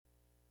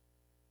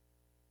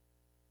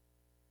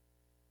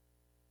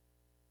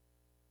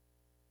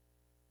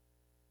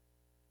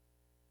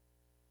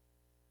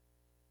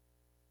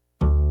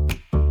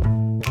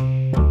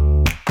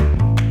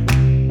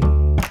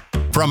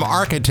From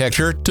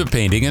architecture to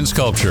painting and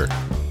sculpture,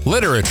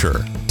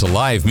 literature to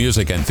live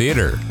music and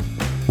theater.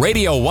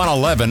 Radio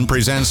 111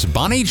 presents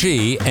Bonnie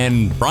G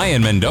and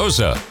Brayan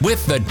Mendoza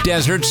with The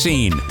Desert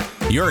Scene,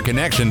 your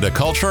connection to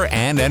culture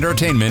and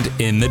entertainment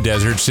in the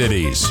desert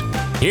cities.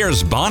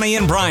 Here's Bonnie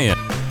and Brayan.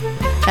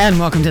 And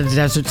welcome to The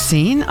Desert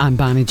Scene. I'm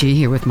Bonnie G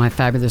here with my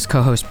fabulous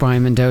co-host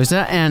Brayan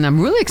Mendoza, and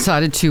I'm really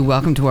excited to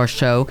welcome to our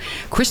show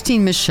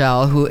Christine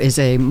Michele, who is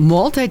a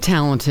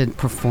multi-talented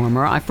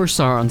performer. I first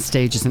saw her on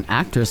stage as an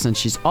actress, and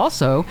she's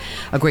also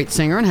a great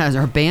singer, and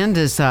her band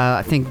is,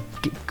 I think,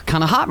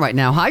 kind of hot right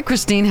now. Hi,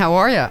 Christine. How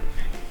are you?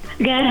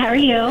 Good. How are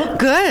you?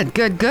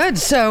 Good.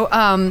 So,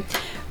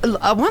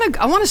 I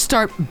want to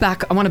start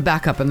back. I want to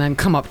back up and then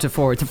come up to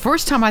forward. The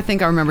first time I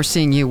think I remember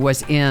seeing you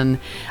was in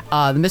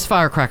the Miss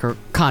Firecracker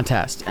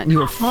contest, and you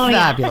were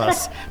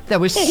fabulous. Yeah. That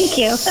was Thank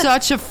you.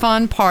 Such a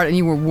fun part, and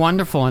you were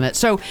wonderful in it.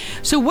 So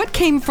what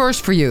came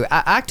first for you,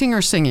 acting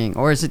or singing,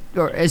 or is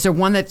there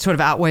one that sort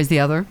of outweighs the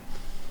other?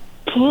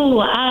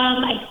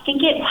 I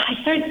think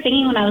I started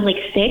singing when I was like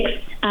 6,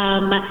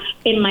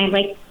 in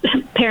my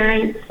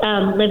parents'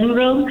 living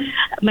room.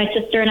 My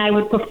sister and I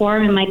would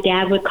perform, and my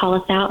dad would call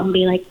us out and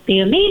be like, "The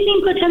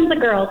Amazing Potenza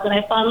Girls," and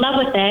I fell in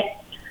love with it.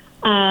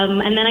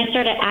 And then I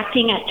started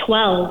acting at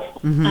 12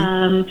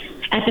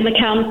 at the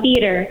McCown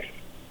Theater,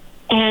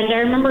 and I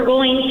remember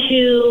going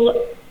to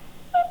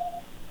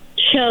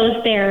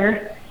shows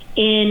there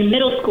in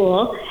middle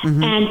school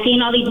and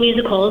seeing all these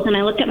musicals, and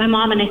I looked at my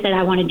mom and I said,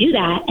 I want to do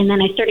that. And then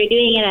I started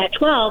doing it at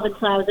 12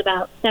 until I was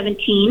about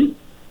 17.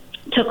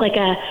 Took like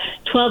a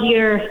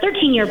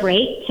 13-year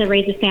break to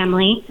raise a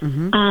family,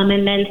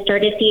 and then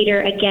started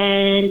theater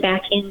again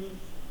back in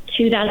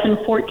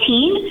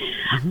 2014.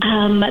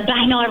 But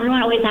I know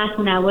everyone always asks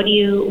me now, what are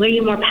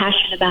you more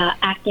passionate about,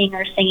 acting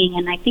or singing?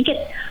 And I think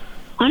it's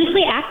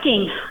honestly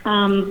acting,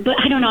 but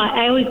I don't know.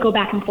 I always go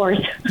back and forth.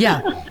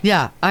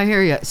 Yeah, I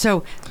hear you.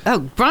 So,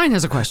 Brayan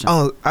has a question.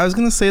 Oh, I was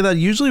going to say that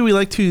usually we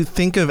like to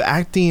think of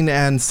acting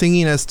and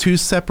singing as two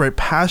separate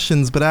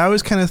passions, but I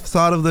always kind of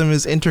thought of them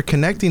as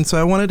interconnecting. So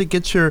I wanted to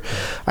get your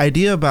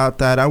idea about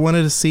that. I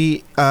wanted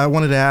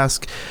to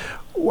ask,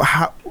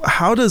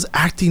 how does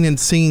acting and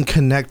singing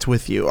connect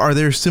with you? Are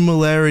there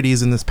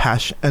similarities in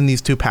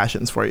these two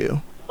passions for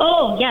you?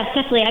 Oh, yes,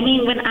 definitely. I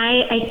mean, when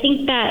I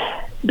think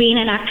that being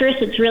an actress,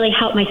 it's really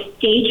helped my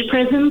stage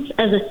presence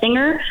as a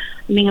singer.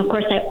 I mean, of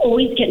course, I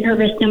always get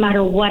nervous no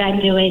matter what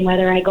I'm doing,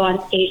 whether I go on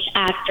stage to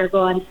act or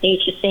go on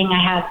stage to sing. I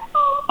have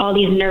all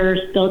these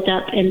nerves built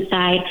up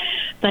inside.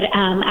 But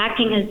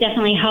acting has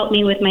definitely helped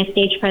me with my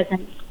stage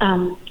presence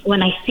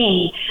when I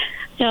sing.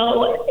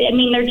 So, I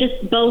mean, they're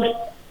just both,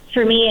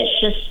 for me,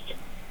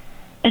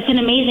 it's an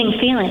amazing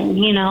feeling,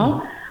 you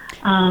know?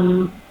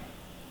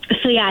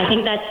 So, yeah, I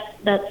think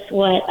that's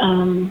what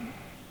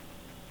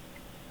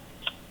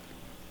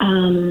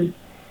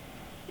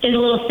is a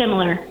little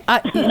similar.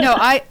 No,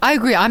 I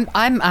agree. I'm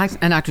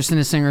an actress and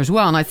a singer as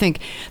well, and I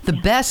think the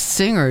best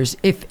singers,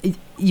 if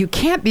you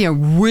can't be a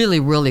really,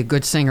 really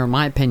good singer, in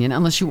my opinion,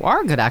 unless you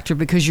are a good actor,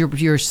 because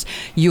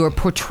you're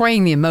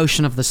portraying the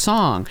emotion of the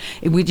song.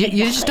 You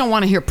just don't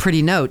want to hear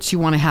pretty notes. You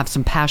want to have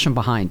some passion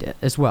behind it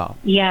as well.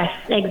 Yes,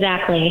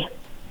 exactly.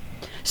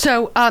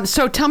 So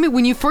tell me,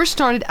 when you first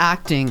started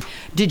acting,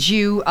 did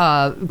you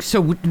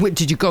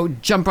did you go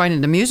jump right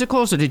into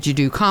musicals, or did you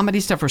do comedy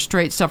stuff or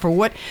straight stuff, or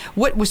what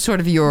was sort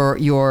of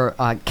your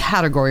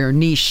category or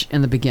niche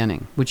in the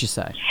beginning, would you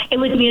say? It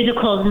was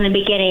musicals in the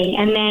beginning,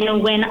 and then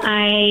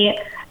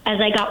as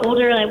I got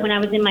older, like when I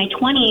was in my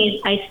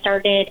 20s, I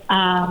started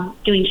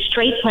doing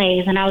straight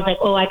plays, and I was like,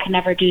 oh, I could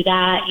never do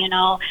that, you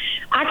know.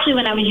 Actually,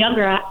 when I was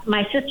younger,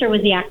 my sister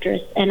was the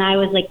actress, and I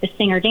was like the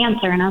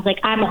singer-dancer, and I was like,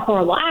 I'm a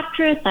horrible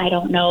actress. I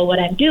don't know what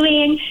I'm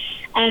doing.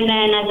 And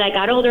then as I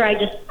got older, I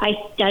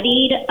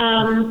studied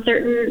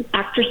certain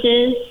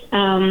actresses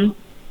on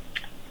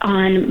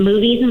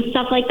movies and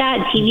stuff like that,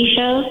 and TV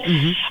shows,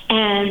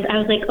 and I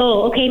was like,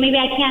 oh, okay, maybe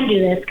I can do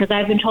this, because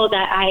I've been told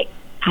that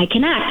I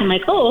can act. I'm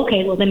like, oh,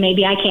 okay, well, then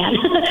maybe I can.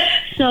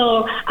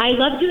 So I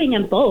love doing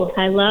them both.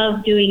 I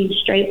love doing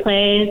straight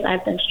plays.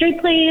 I've done straight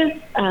plays,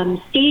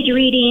 stage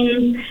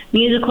readings,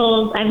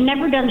 musicals. I've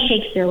never done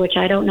Shakespeare, which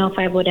I don't know if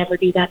I would ever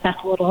do that.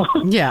 That's a little,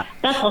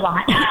 that's a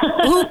lot.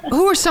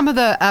 Who are some of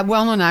the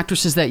well-known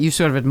actresses that you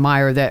sort of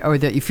admire or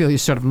that you feel you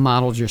sort of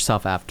modeled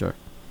yourself after?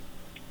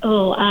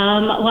 Oh,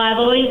 well,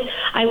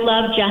 I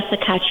love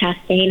Jessica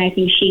Chastain. I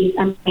think she's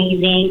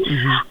amazing.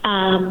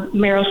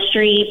 Meryl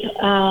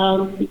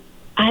Streep.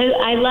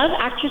 I love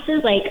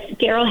actresses like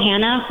Daryl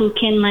Hannah, who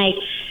can, like,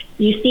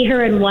 you see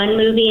her in one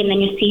movie and then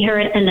you see her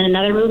in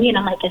another movie, and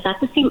I'm like, is that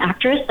the same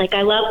actress? Like,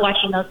 I love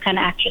watching those kind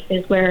of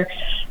actresses where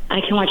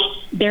I can watch,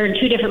 they're in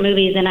 2 different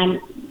movies and I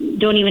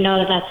don't even know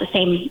that that's the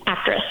same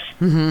actress.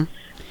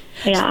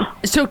 Yeah.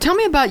 So tell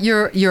me about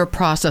your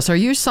process. Are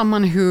you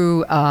someone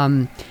who...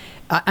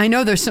 I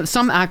know there's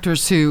some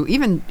actors who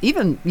even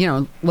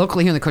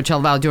locally here in the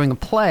Coachella Valley doing a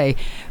play,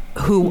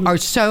 who are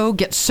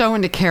get so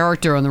into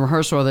character in the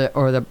rehearsal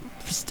or the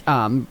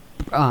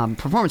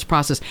performance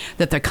process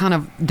that they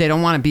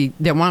don't want to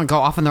go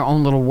off in their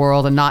own little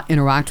world and not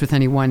interact with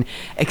anyone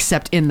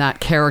except in that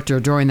character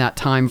during that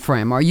time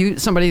frame. Are you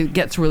somebody that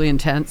gets really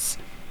intense?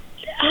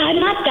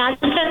 Not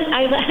that intense.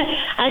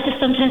 I just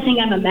sometimes think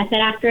I'm a method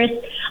actress.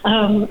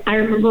 I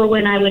remember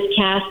when I was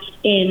cast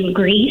in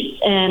Grease,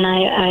 and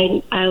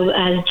I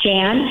as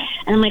Jan,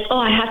 and I'm like, oh,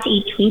 I have to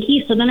eat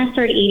Twinkies. So then I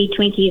started eating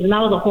Twinkies, and that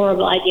was a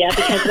horrible idea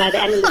because by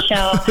the end of the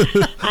show,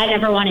 I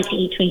never wanted to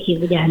eat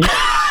Twinkies again.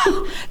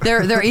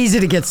 They're easy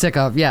to get sick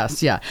of.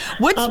 Yes, yeah.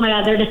 Oh my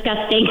God, they're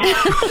disgusting.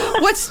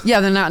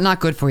 They're not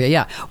good for you.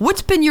 Yeah.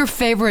 What's been your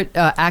favorite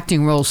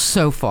acting role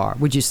so far?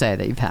 Would you say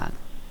that you've had?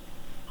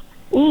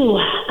 Ooh,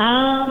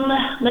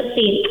 let's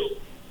see.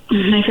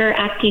 My favorite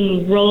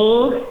acting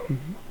role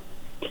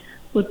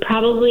would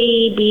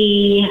probably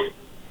be,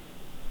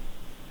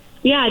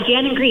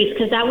 Jan and Grease,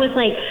 because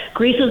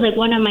Grease was like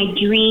one of my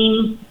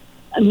dream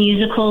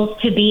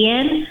musicals to be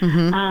in,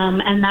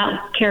 and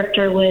that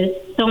character was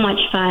so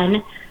much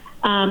fun.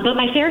 But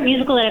my favorite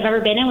musical that I've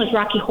ever been in was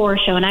Rocky Horror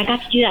Show, and I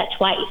got to do that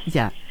twice.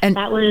 Yeah, and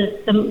that was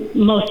the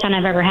most fun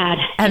I've ever had.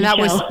 And that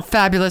was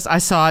fabulous. I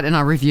saw it and I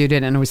reviewed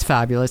it, and it was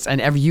fabulous.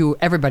 And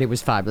everybody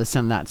was fabulous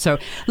in that. So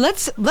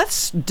let's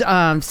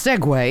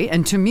segue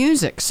into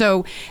music.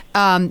 So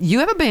you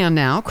have a band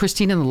now,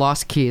 Christine and the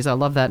Lost Keys. I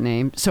love that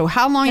name. So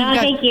how long?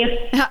 Thank you.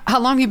 How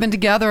long have you been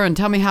together? And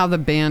tell me how the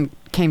band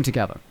came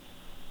together.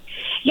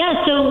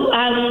 Yeah, so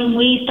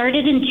we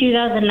started in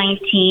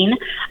 2019.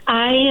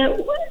 I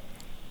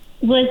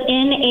was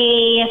in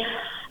a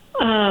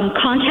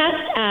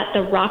contest at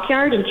the Rock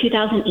Yard in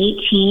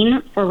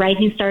 2018 for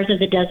Rising Stars of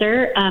the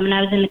Desert, and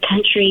I was in the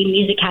country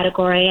music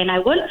category, and I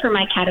won for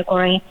my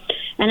category.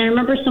 And I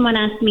remember someone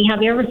asked me,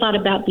 have you ever thought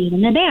about being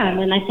in a band?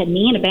 And I said,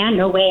 me in a band?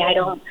 No way. I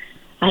don't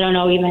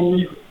know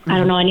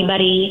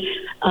anybody.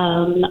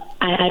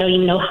 I don't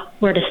even know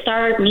where to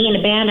start. Me in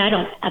a band, I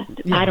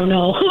don't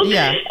know.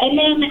 Yeah. And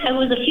then it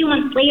was a few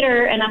months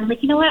later, and I'm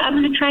like, you know what? I'm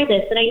going to try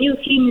this. And I knew a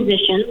few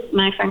musicians.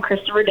 My friend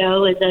Christopher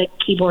Doe is a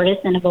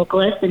keyboardist and a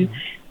vocalist, and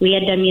we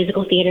had done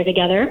musical theater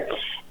together.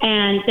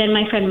 And then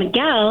my friend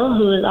Miguel,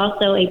 who is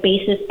also a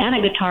bassist and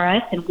a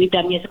guitarist, and we've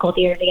done musical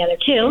theater together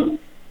too.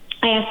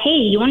 I asked, hey,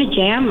 you want to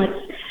jam?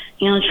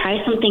 Let's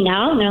try something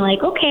out. And they're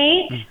like,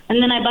 okay.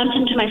 And then I bumped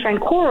into my friend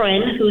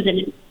Corwin, who's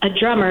a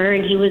drummer,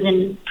 and he was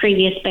in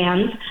previous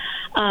bands.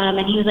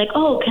 And he was like,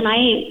 oh, can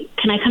I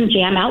come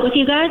jam out with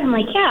you guys? I'm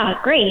like, yeah,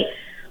 great.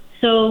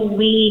 So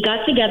we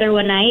got together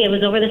one night. It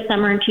was over the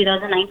summer in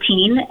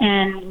 2019,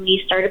 and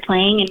we started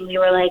playing, and we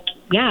were like,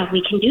 yeah,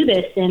 we can do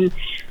this. And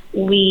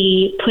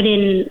we put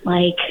in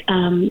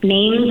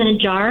names in a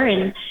jar,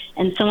 and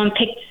someone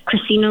picked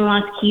Christine and the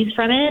Lost Keys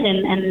from it,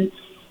 and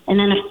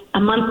then a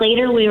month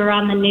later, we were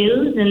on the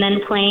news and then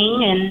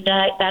playing, and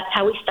that's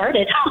how we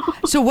started.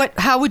 So what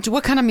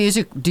kind of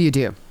music do you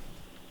do?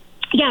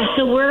 Yeah,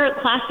 so we're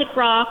classic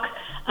rock.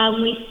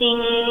 We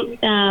sing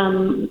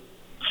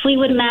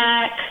Fleetwood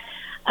Mac,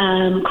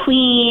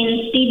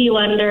 Queen, Stevie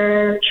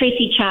Wonder,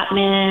 Tracy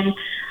Chapman,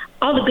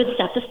 all the good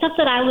stuff, the stuff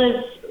that I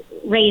was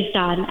raised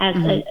on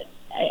as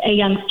a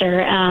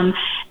youngster, and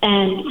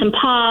some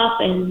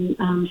pop and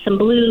some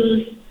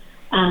blues.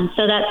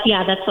 So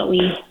that's what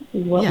we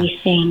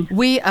sing.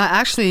 We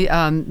actually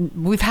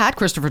we've had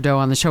Christopher Doe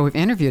on the show. We've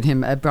interviewed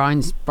him.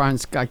 Brian's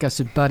I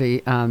guess a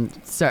buddy.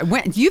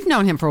 You've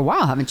known him for a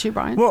while, haven't you,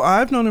 Brian? Well,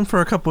 I've known him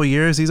for a couple of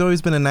years. He's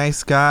always been a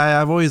nice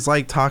guy. I've always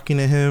liked talking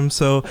to him.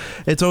 So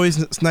it's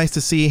always nice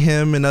to see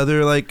him and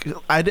other I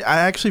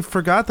actually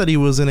forgot that he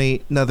was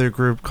in another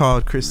group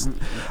called Christine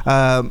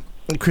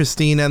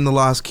and the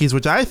Lost Keys,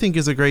 which I think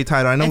is a great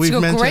title. I know we've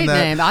mentioned that. It's a great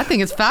name. I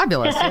think it's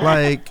fabulous.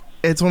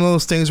 It's one of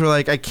those things where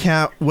I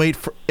can't wait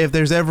for if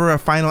there's ever a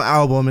final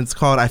album. It's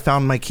called I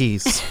Found My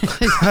Keys.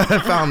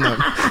 I found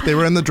them. They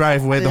were in the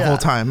driveway the whole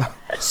time.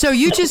 So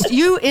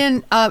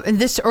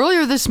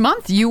earlier this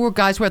month you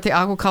guys were at the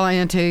Agua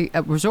Caliente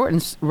Resort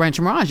in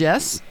Rancho Mirage,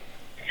 yes?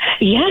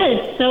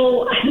 Yes.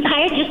 So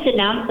I had just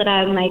announced that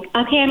I'm like,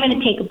 okay, I'm going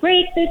to take a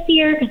break this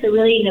year because I'm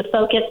really going to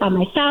focus on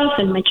myself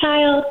and my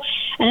child.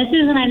 And as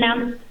soon as I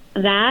announced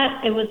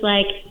that, it was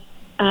like,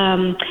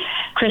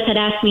 Chris had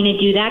asked me to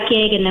do that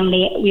gig, and then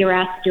we were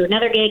asked to do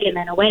another gig and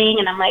then a wedding,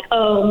 and I'm like,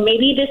 oh,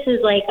 maybe this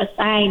is like a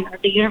sign, or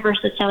the universe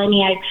is telling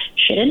me I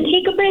shouldn't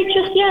take a break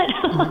just yet.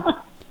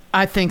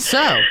 I think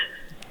so.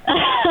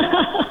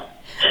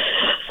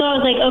 So I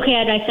was like, okay,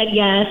 and I said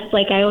yes,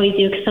 like I always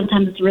do, because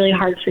sometimes it's really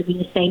hard for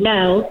me to say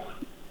no.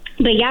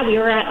 But yeah, we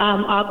were at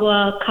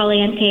Agua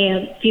Caliente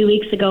a few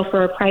weeks ago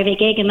for a private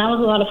gig, and that was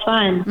a lot of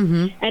fun.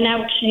 Mm-hmm. And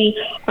actually,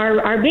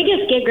 our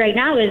biggest gig right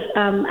now is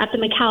at the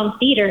McCown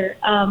Theater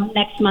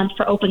next month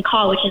for Open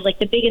Call, which is like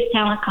the biggest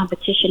talent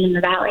competition in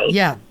the Valley.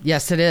 Yeah,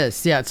 yes, it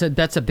is. Yeah,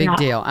 that's a big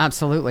deal.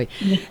 Absolutely.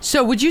 Mm-hmm.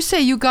 So would you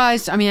say you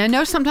guys, I mean, I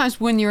know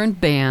sometimes when you're in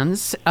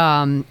bands,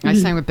 I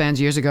sang with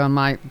bands years ago, and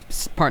my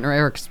partner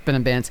Eric's been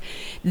in bands,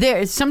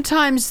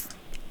 sometimes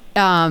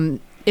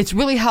it's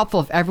really helpful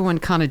if everyone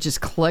kind of just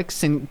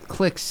clicks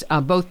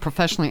both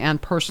professionally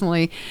and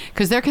personally,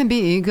 because there can be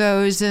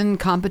egos and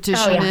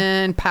competition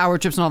and power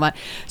trips and all that.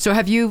 So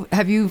have you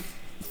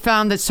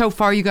found that so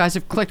far you guys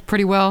have clicked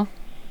pretty well?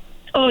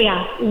 Oh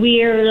yeah,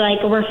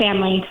 we're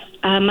family.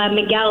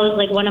 Miguel is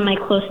like one of my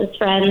closest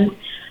friends.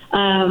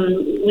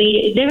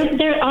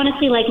 They're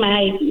honestly like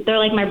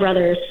my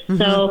brothers. Mm-hmm.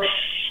 So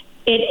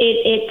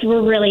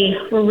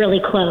we're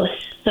really close.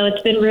 So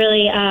it's been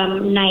really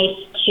nice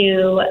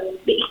to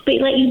be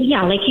like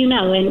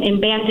in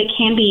bands it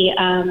can be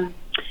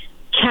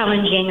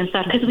challenging and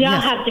stuff because we all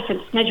have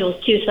different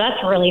schedules too. So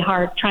that's really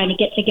hard trying to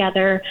get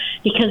together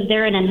because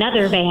they're in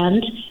another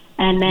band,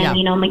 and then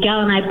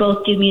Miguel and I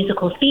both do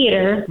musical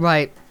theater.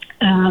 Right.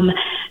 But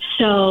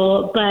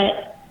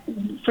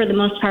for the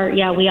most part,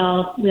 we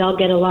all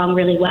get along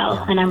really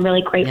well, and I'm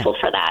really grateful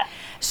for that.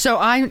 So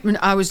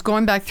I was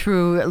going back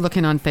through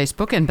looking on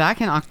Facebook, and back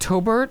in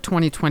October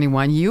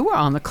 2021, you were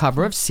on the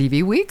cover of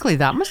CV Weekly.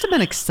 That must have been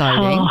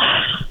exciting. Oh,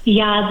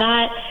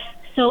 yeah,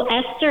 so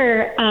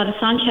Esther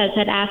Sanchez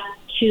had asked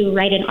to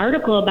write an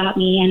article about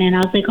me, and then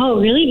I was like,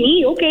 oh, really?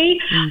 Me? Okay,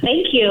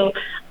 thank you.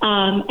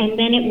 And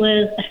then it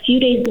was a few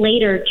days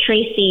later,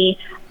 Tracy,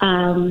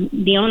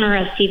 the owner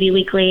of CV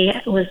Weekly,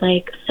 was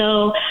like,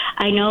 so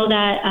I know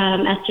that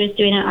Esther's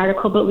doing an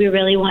article, but we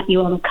really want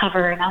you on the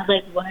cover. And I was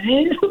like, what?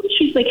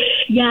 She's like,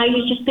 yeah,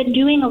 you've just been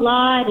doing a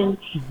lot, and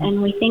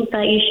we think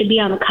that you should be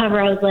on the cover.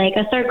 I was like,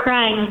 I started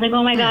crying. I was like,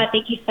 oh my God,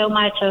 thank you so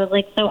much. I was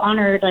like so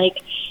honored.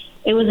 Like,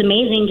 it was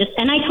amazing.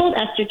 And I told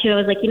Esther too, I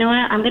was like, you know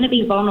what? I'm going to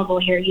be vulnerable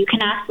here. You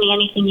can ask me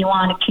anything you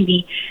want. It can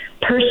be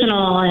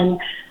personal. And,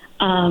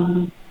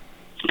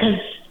 because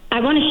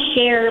I want to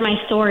share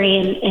my story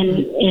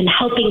in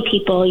helping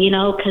people,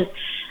 because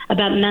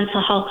about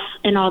mental health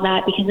and all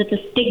that, because it's a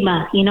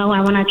stigma,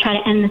 I want to try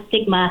to end the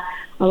stigma.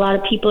 A lot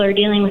of people are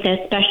dealing with it,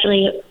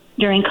 especially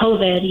during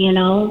COVID,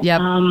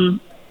 Yep.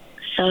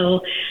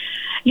 So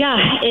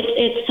yeah,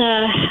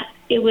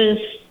 it was,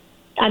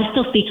 I'm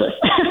still speechless.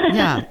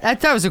 Yeah,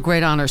 that was a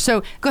great honor.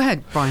 So go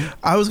ahead, Brian.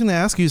 I was going to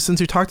ask you,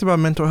 since you talked about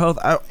mental health,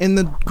 in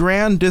the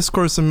grand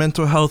discourse of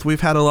mental health,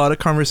 we've had a lot of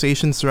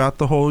conversations throughout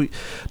the whole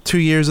 2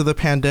 years of the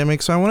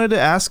pandemic. So I wanted to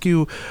ask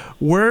you,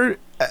 where,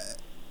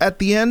 at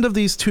the end of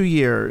these 2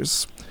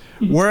 years,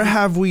 where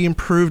have we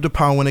improved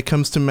upon when it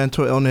comes to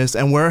mental illness,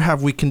 and where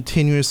have we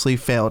continuously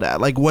failed at?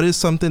 Like, what is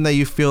something that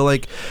you feel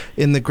like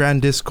in the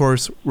grand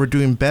discourse we're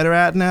doing better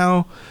at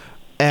now,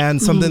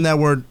 and something that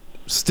we're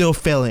still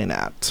failing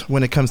at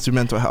when it comes to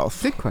mental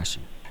health? Good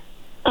question.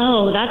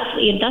 Oh,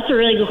 that's a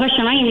really good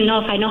question. I don't even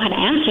know if I know how to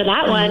answer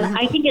that one.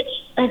 I think it's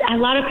a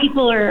lot of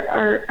people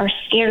are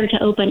scared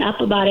to open up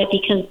about it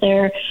because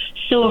they're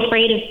so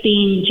afraid of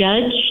being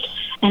judged,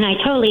 and I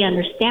totally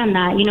understand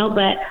that,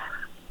 but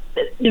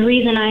the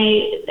reason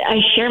I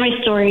share my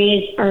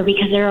stories are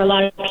because there are a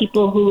lot of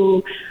people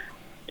who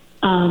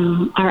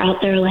are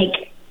out there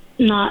like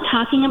not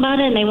talking about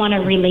it, and they want to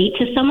relate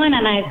to someone.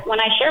 And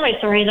when I share my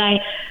stories, I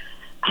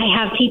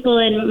have people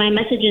in my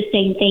messages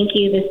saying, thank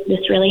you,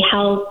 this really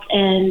helped.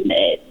 And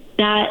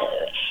that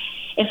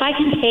if I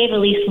can save at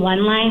least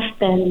one life,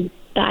 then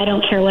I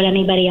don't care what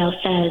anybody else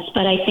says.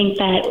 But I think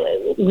that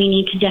we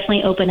need to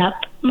definitely open up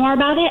more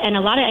about it. And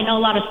I know a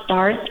lot of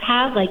stars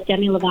have, like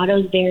Demi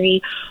Lovato is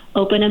very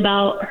open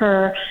about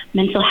her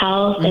mental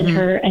health and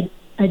her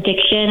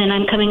addiction. And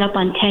I'm coming up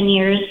on 10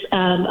 years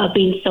of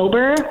being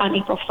sober on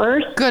April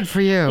 1st. Good for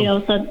you.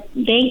 So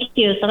thank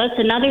you. So that's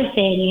another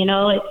thing,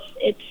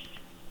 it's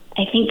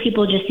I think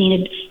people just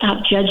need to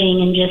stop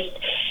judging and just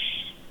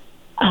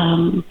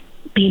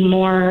be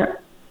more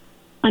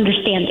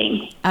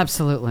understanding.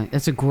 Absolutely.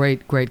 It's a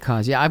great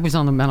cause. Yeah, I was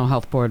on the mental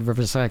health board of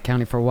Riverside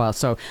County for a while,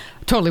 so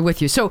totally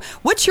with you. So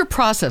what's your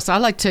process?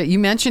 You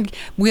mentioned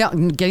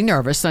getting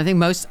nervous. I think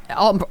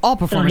all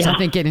performers, I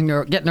think, get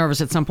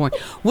nervous at some point.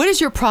 What is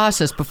your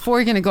process before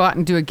you're going to go out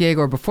and do a gig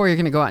or before you're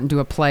going to go out and do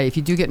a play? If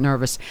you do get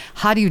nervous,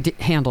 how do you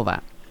handle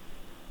that?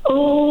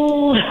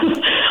 Oh,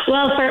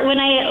 well, for when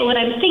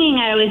I'm singing,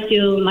 I always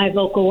do my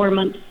vocal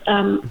warm-ups.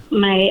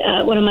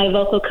 One of my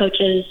vocal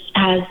coaches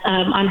has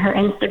on her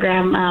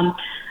Instagram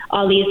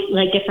all these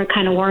like different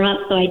kind of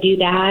warm-ups, so I do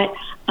that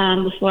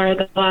before I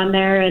go on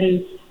there.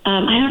 And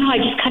I don't know, I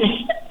just kind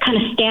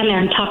of stand there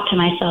and talk to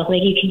myself,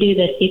 like, you can do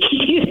this, you can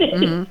do this.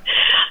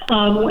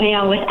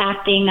 With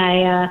acting,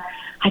 I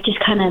just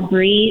kind of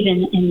breathe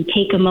and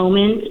take a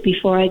moment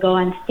before I go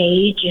on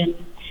stage,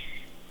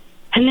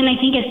 and then I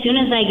think as soon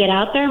as I get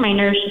out there, my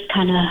nerves just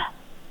kind of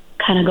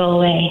go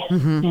away,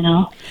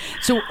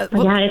 So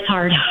it's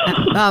hard.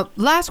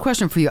 Last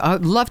question for you. I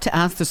would love to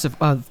ask this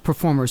of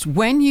performers.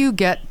 When you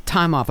get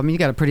time off, I mean, you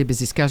got a pretty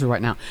busy schedule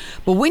right now,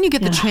 but when you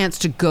get the chance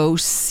to go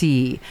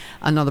see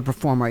another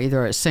performer,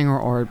 either a singer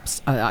or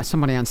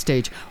somebody on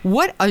stage,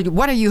 what are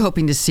you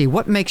hoping to see?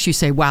 What makes you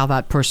say, wow,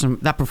 that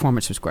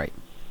performance was great?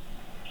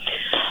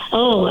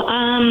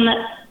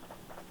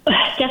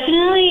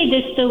 Definitely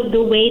just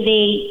the way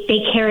they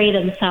carry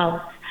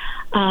themselves.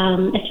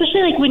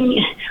 Especially like when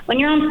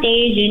you're on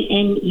stage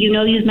and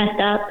you've messed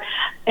up,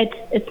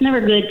 it's never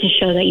good to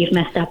show that you've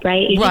messed up,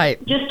 right?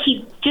 Just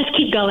keep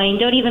going.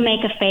 Don't even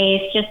make a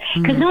face, just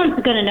because no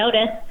one's going to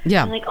notice.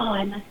 Yeah. I'm like, oh,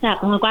 I messed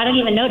up. I'm like, well, I don't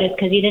even notice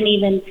because you didn't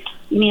even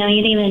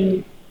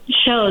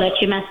show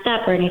that you messed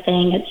up or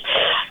anything.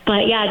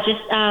 But yeah,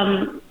 just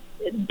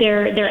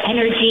their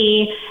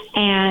energy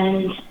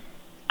and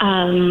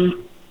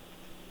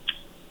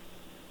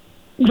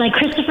like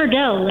Christopher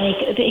Doe, like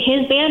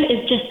his band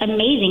is just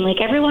amazing. Like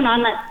everyone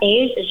on that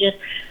stage is just,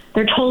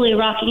 they're totally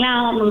rocking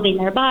out, moving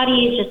their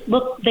bodies.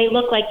 They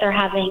look like they're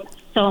having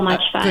so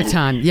much fun. Good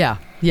time. Yeah.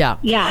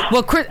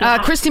 Well,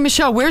 Christine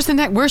Michele, where's your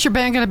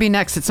band going to be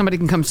next that somebody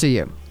can come see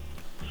you?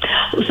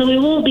 So we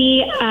will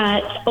be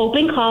at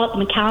Open Call at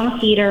the McCallum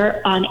Theater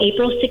on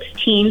April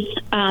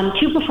 16th.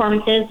 2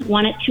 performances,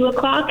 one at 2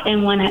 o'clock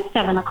and one at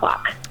 7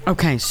 o'clock.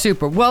 Okay,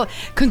 super. Well,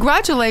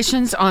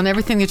 congratulations on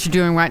everything that you're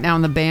doing right now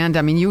in the band.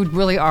 I mean, you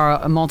really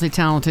are a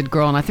multi-talented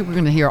girl, and I think we're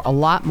going to hear a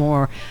lot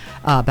more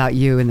about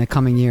you in the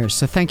coming years.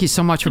 So thank you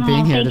so much for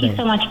being here today. Thank you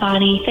so much,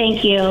 Bonnie.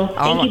 Thank you.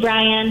 Thank you,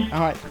 Brayan. All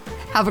right.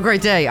 Have a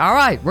great day. All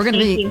right. We're going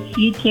to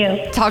You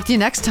too. talk to you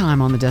next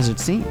time on The Desert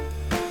Scene.